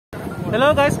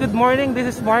Hello guys, good morning. This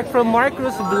is Mark from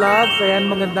Cruz Vlogs.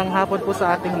 Ayan, magandang hapon po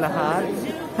sa ating lahat.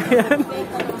 Ayan.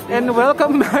 And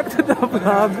welcome back to the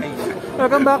vlog.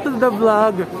 Welcome back to the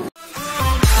vlog.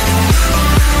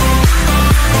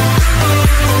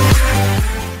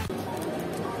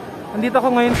 Nandito ako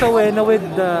ngayon sa Ueno with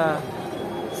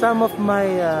some of my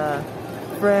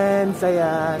friends.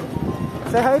 Ayan.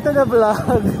 Say hi to the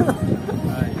vlog.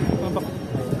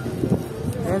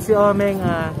 Ayan si Omeng.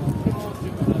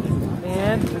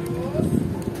 And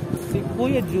si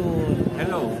Kuya Jun.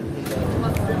 Hello.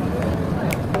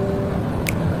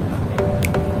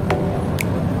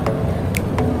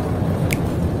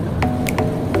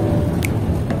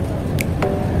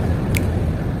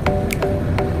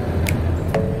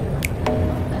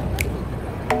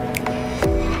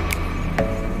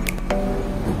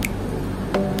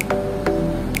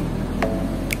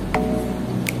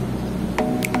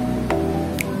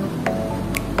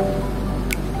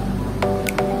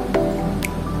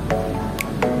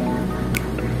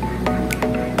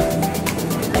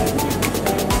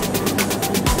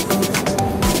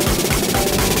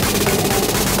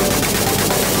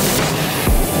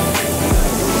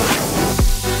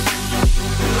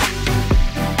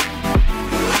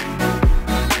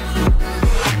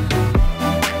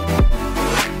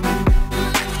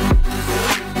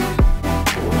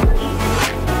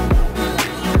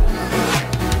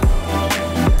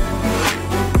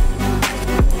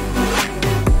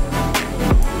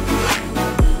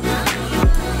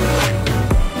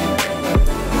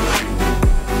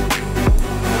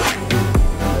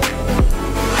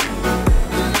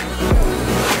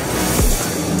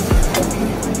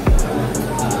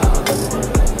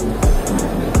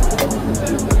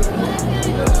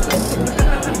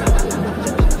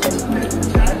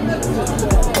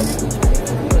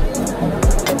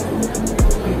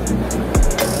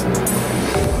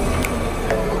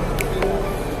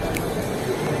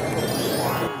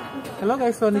 Hello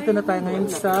guys, so nito na tayo ngayon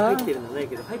sa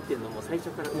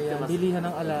bilihan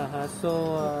ng alahas.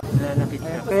 So,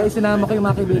 kaya isinama ko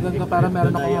yung mga kaibigan ko para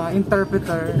meron ako mga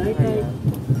interpreter. Ayan.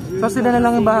 So sila na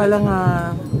lang yung bahalang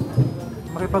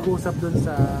makipag-usap dun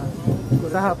sa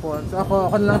hapon. So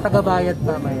ako na lang taga-bayad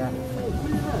mamaya.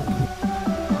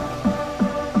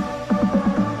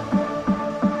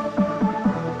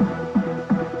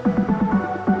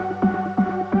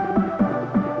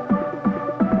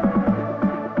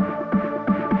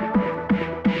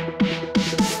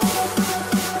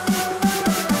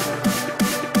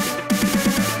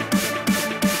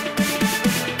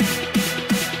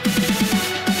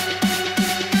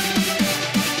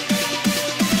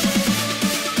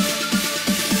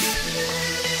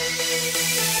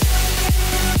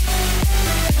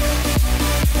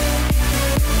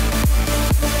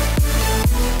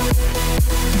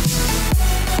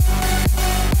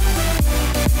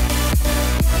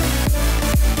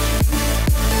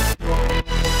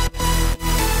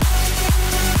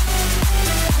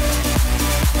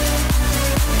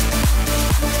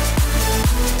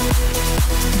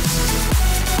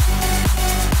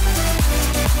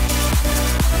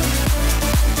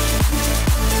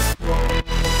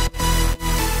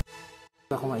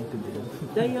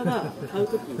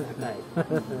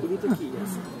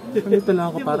 Dito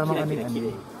lang ako para mga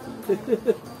ani-ani.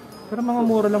 Pero mga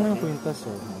mura lang yung kwintas. 8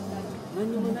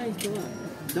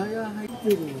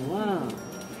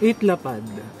 lapad.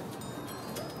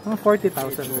 Mga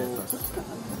 40,000 pesos.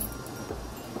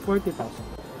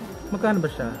 40,000. Magkano ba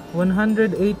siya?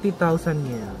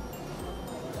 180,000 yen.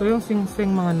 So yung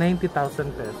sing-sing mga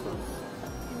 90,000 pesos.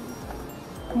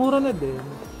 Mura na din.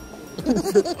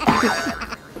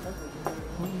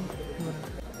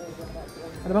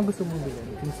 Ano bang gusto mong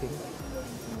bilhin? Sing-sing?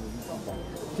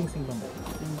 Sing-sing ba ba?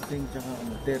 Sing-sing tsaka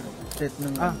set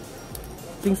ng...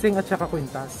 sing-sing at tsaka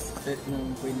kwintas. Set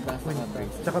ng kwintas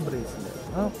tsaka bracelet.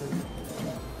 Okay.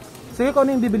 Sige, kung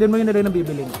ano yung bibilin mo, yun na rin ang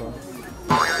bibilin ko.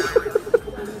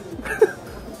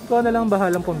 Ikaw na lang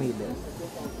bahalang pumili.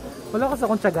 Wala kasi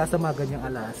akong tiyaga sa mga ganyang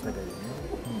alahas na ganyan.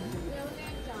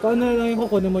 Kung ano lang yung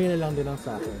kukunin mo, yun na lang din ang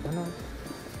sa akin. Ano?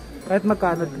 Kahit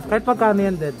magkano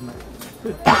yan, dead man.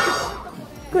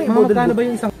 Magkano ba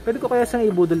yung isang... Pwede ko kaya siyang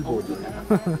ibudol-budol.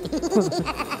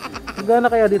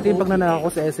 Magkano kaya dito yung pag nanaka ko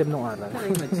sa SM nung araw?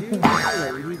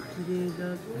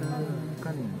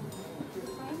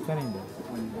 Kanin ba?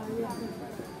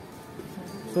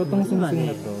 So itong sing-sing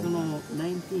na to,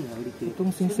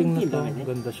 itong sing-sing na to,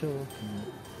 ganda siya.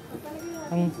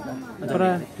 Ang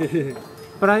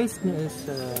price niya is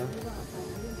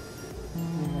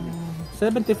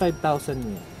 75,000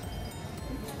 yen.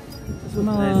 So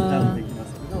mga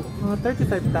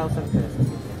 35,000 pesos.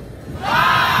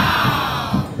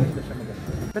 Ganda siya,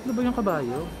 maganda. Tatlo ba yung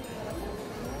kabayo?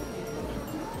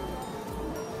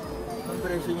 Ang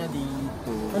presyo niya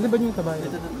dito. Ano ba yung kabayo?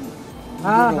 Ito.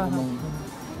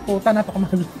 Puta,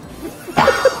 napakamahal.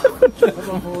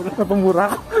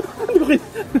 Napamura ako.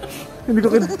 Hindi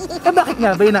ko kin... bakit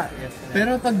nga ba yun na?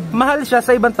 Pero pag... mahal siya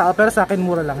sa ibang tao, pero sa akin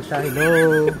mura lang siya.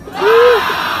 Hello.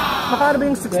 Makano ba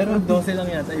yung 6? Pero 12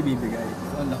 lang yata ibibigay.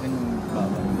 So, ang laki ng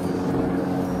bawal.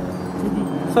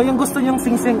 So yung gusto niyang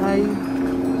singsing ay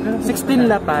 16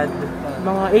 lapad,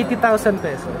 mga 80,000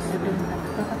 pesos.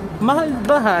 Mahal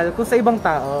kung sa ibang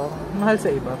tao, mahal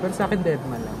sa iba, pero sa akin dead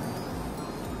man lang.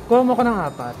 Kuha mo ko ng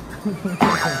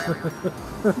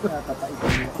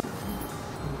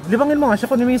 4. Libangin mo nga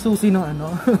siya, kunin mo yung susi ng ano.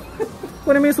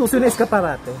 Kunin mo yung susi ng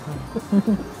eskaparate.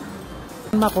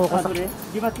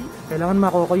 Kailangan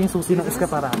makoko yung susi ng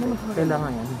eskaparate. Kailangan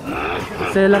yan.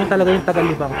 Sila lang talaga yung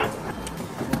tagalibang.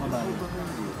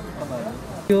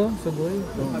 Sugoy.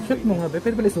 Shoot mo nga ba?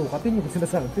 Pwede pala sukatin yung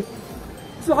sinasabi.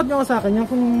 Sukat nyo nga sa akin yan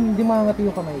kung hindi makangati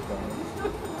yung kamay ko.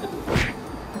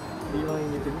 Hindi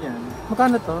makingitin yan.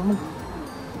 Magkano to?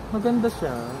 Maganda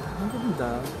siya.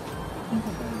 Maganda.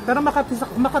 Pero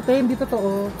Makate, hindi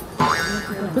totoo.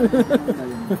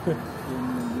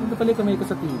 Ito pala yung kamay ko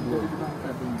sa TV.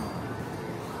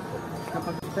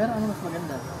 Pero ano mas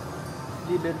maganda?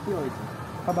 Liberty o ito?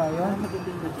 Kabayo?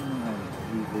 Liberty.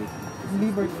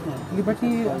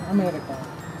 Liberty America.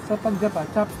 So pag Japan,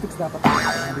 chopsticks dapat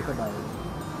hindi kabayo.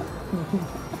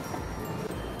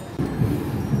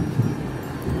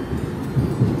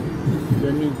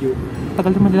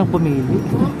 Tagal naman nilang pumili.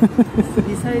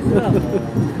 リサイズはもう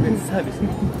別サービスね。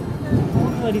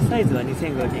本当はリサイズは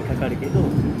2500円かかるけど、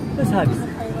これサービス。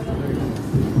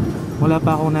 Wala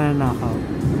pa akong nananakaw.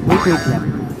 Wait lang.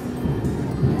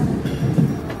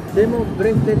 でもブ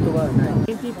レスレットはない。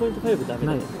20.5ダメ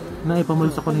だよ。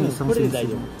 Naipamulsa ko ng isang これで大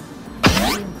丈 sisig.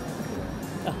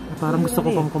 夫。 Parang gusto ko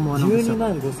pang kumuha ng 12 isa.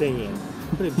 万5,000円。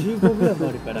これ 15g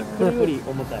あるから、これより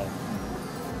重たい。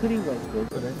これ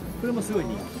もすごい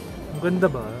人気。 Ang ganda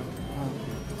ba?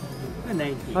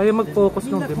 90。 Ayaw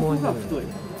mag-focus みん ng なここ demonyo. が太い。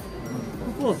こ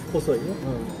こは細いよ。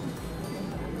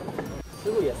す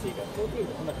ごい安いから、コーティー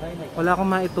がそんな買えない。 Wala akong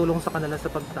maitulong sa kanila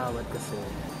sa pagtawad kasi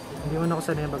hindi mo na ako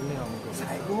sanay mag-nihongo.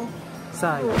 最後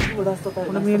Sayang. ラストタ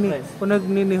イム。ラストプライス。 Kung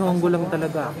nagninihongo lang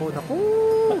talaga ako, naku!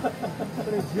 こ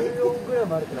れ 14g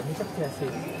あるからめちゃくちゃ安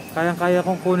い。 Kayang-kaya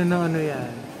kong kunin ng ano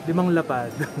yan, 5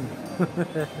 lapad.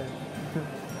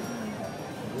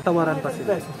 Tawaran pa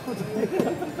sila. 本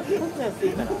当安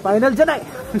いから。 Final dyan ay!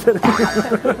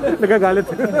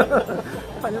 Nagagalit.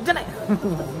 Final dyan ay!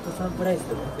 サンプライス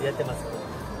でやってます。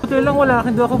 Ito lang wala,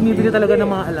 hindi ako bumibili talaga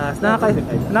ng mga alahas.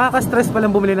 Nakaka-stress pa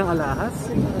lang bumili ng alahas.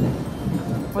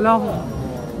 Wala akong...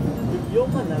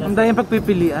 Ang dahil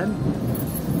pagpipilian.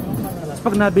 Tapos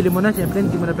pag nabili mo na, syempre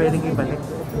hindi mo na pwedeng ibalik.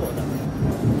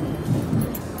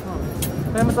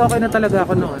 Kaya mas okay na talaga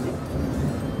ako noon.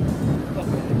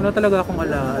 Wala talaga akong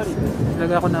alahas.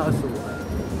 Talaga ako nakasuhan.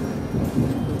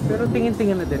 Pero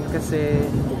tingin-tingin na din kasi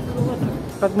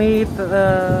pag may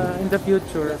in the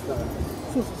future,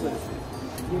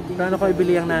 paano ko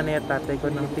ibili ang nanay at tatay ko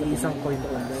ng tig-isang coin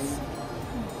plus?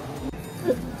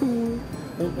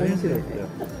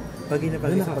 Pag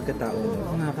inapagis ang pagkatao,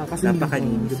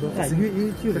 Napakalinis.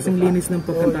 Kasing linis ng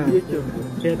pagkatao.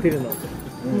 Kaya tiro no.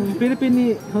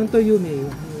 Pilipini, Honto Yume.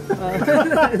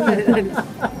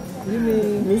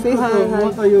 Yume. Say hi.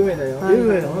 Honto Yume da yo.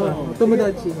 Yume.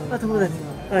 Tomodachi. あ、友達。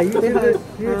あ、YouTube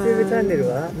チャンネル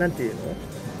はなんていうの？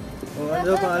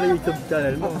 Ano pa ang YouTube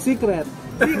channel mo? Secret.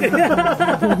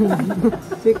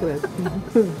 Secret.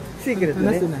 シークレット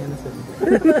ね。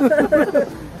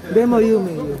 Demo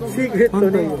Yume. シークレッ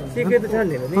トね。シークレットチャン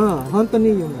ネルね。 Honto ni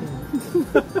Yume.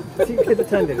 シークレット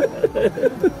チャンネル。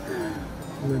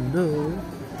 Ganda.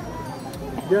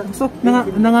 So,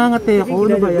 nangangati ako.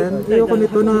 Ano ba yan? Ayoko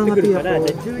nito, nangangati ako.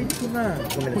 11万。ご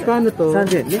めんなさい。 Magkano to?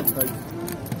 3000円ね。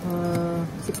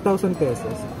 6,000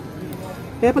 pesos.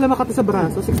 Kaya pala makati sa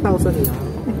braso, 6,000 lang.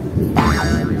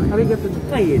 Arigato.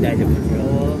 まあいいえ、大丈夫ですよ。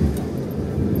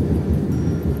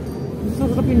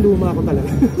 Sarap yung luma ako talaga.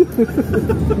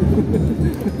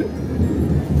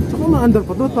 Tsaka ma-under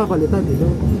pa to, papalitan dito.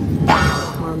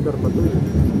 Ma-under pa to.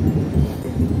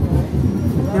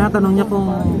 Tinatanong niya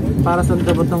kung para saan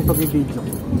dapat ng pag-video.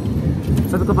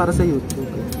 Sabi ko para sa YouTube.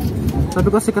 Sabi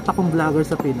ko sikat akong vlogger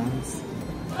sa Pinas.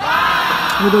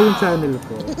 Ano daw yung channel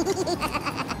ko?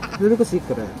 Sabi ko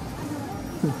secret.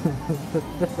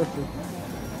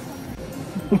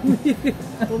 お土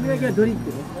産はドリンク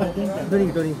ね。ドリ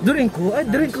ンク。ドリンク1個。お土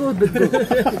産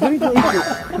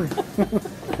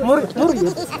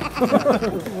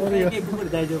ここで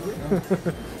大丈夫？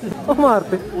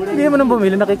 Umarte. Hindi mo nang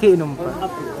bumili, nakikiinom pa.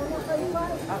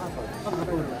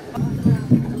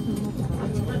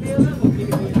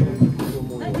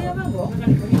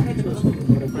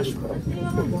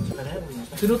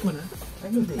 Sinuot mo na? Ay,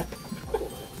 hindi.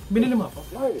 Binili mo ako?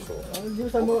 Hindi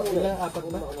mo mo ilang apat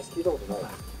ba?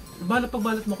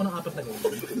 Pagbalat mo ako ng 4 na ganyan.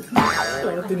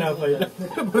 Parang tinapay lang.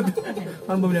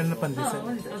 Parang bumili na pandesal.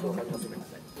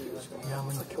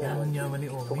 Yaman ni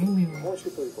Oming.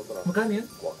 Magkano yan?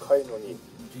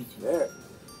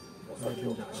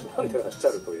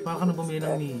 Baka ka na bumili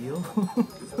ng Neo.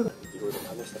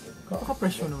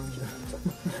 Napaka-presyo naman siya.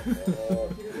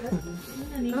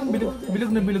 Bilog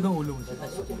na bilog ang ulo mo.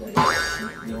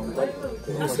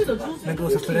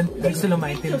 Nag-uusap pa rin. Hindi sila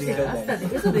maintindihan.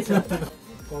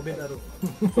 Covid aro.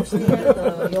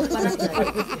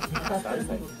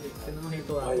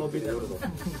 Covid aro.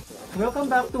 Welcome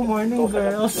back to Morning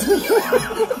Girls.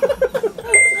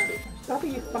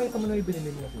 Tapi pakita mo na yung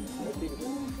binili niya.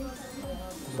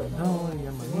 No,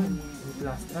 yaman yun. May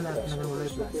plastic. Lahat na wala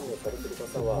yung plastic.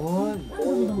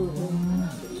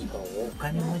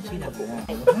 Kanin mo chila.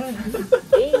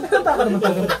 Taka naman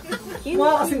talaga.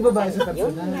 Mukha kasing babae sa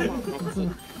personal.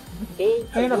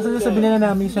 Ayun, nakasasabi na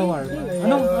namin shawarma.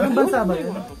 Anong bansa ba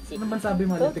yun? Anong bansa ba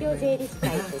yung malitik na yun?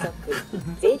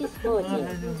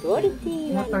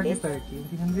 Mga Turkey.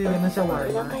 Hindi rin na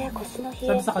shawarma.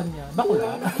 Sabi sa kanya,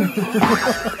 bakula.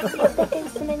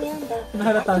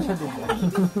 Nahalata siya din.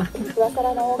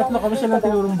 Tatlo kami siya ng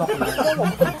tinurong bakula.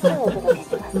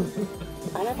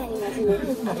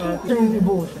 Yung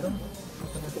ibuo siya.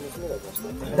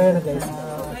 Kaya na guys.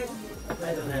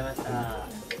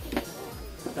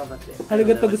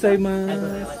 Arigatou gozaimasu.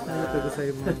 Arigatou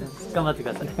gozaimasu. Gambatte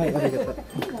kudasai. Ay, arigatou.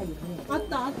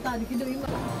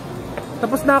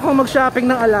 Tapos na akong mag-shopping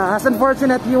ng alahas.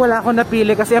 Unfortunately, wala akong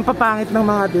napili kasi ang papangit ng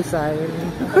mga design.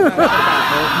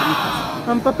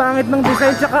 Ang papangit ng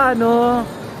design tsaka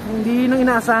hindi nang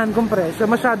inaasahan kong presyo.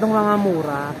 Masyadong mga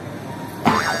mura.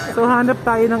 So hanap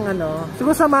tayo ng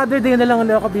siguro sa Mother Day na lang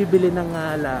ako bibili ng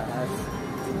alahas.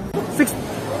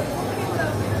 6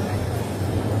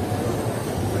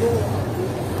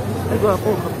 Ay,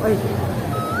 gwapo. Ay.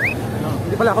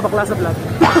 Hindi pala ako bakla sa vlog.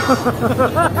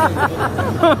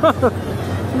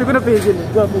 Hindi ko napigil.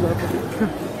 Gwapo.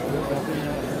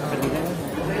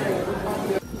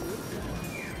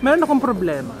 Meron akong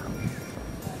problema.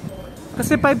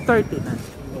 Kasi 5:30 na.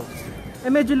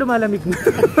 Medyo lumalamig na.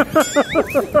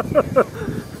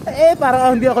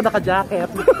 Parang hindi ako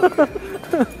naka-jacket.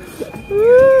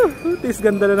 Tis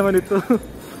ganda na naman ito.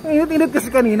 Ang init-init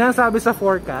kasi kanina, sabi sa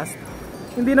forecast,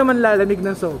 hindi naman lalamig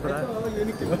ng sobra.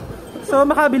 So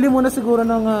makabili muna siguro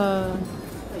ng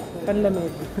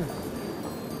panlamig.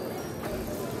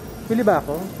 Pili ba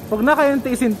ako? Huwag na kayong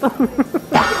tiisin to.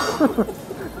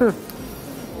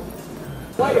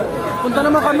 Punta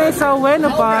naman kami sa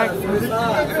Ueno Park.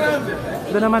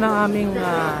 Doon naman ang aming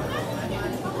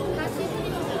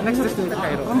next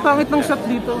destination. Ang pangit ng shot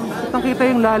dito. Kitang kita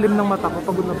yung lalim ng mata ko.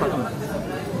 Pagod na pagod.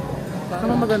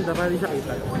 Ano maganda para di siya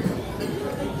kita.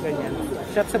 Ganyan.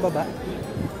 Shot sa baba.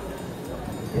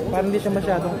 Para hindi siya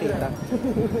masyadong kita.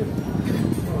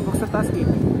 Huwag sa taas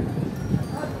kita.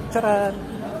 Charan!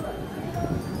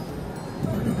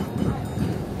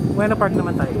 Ueno Park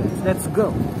naman tayo guys. Let's go!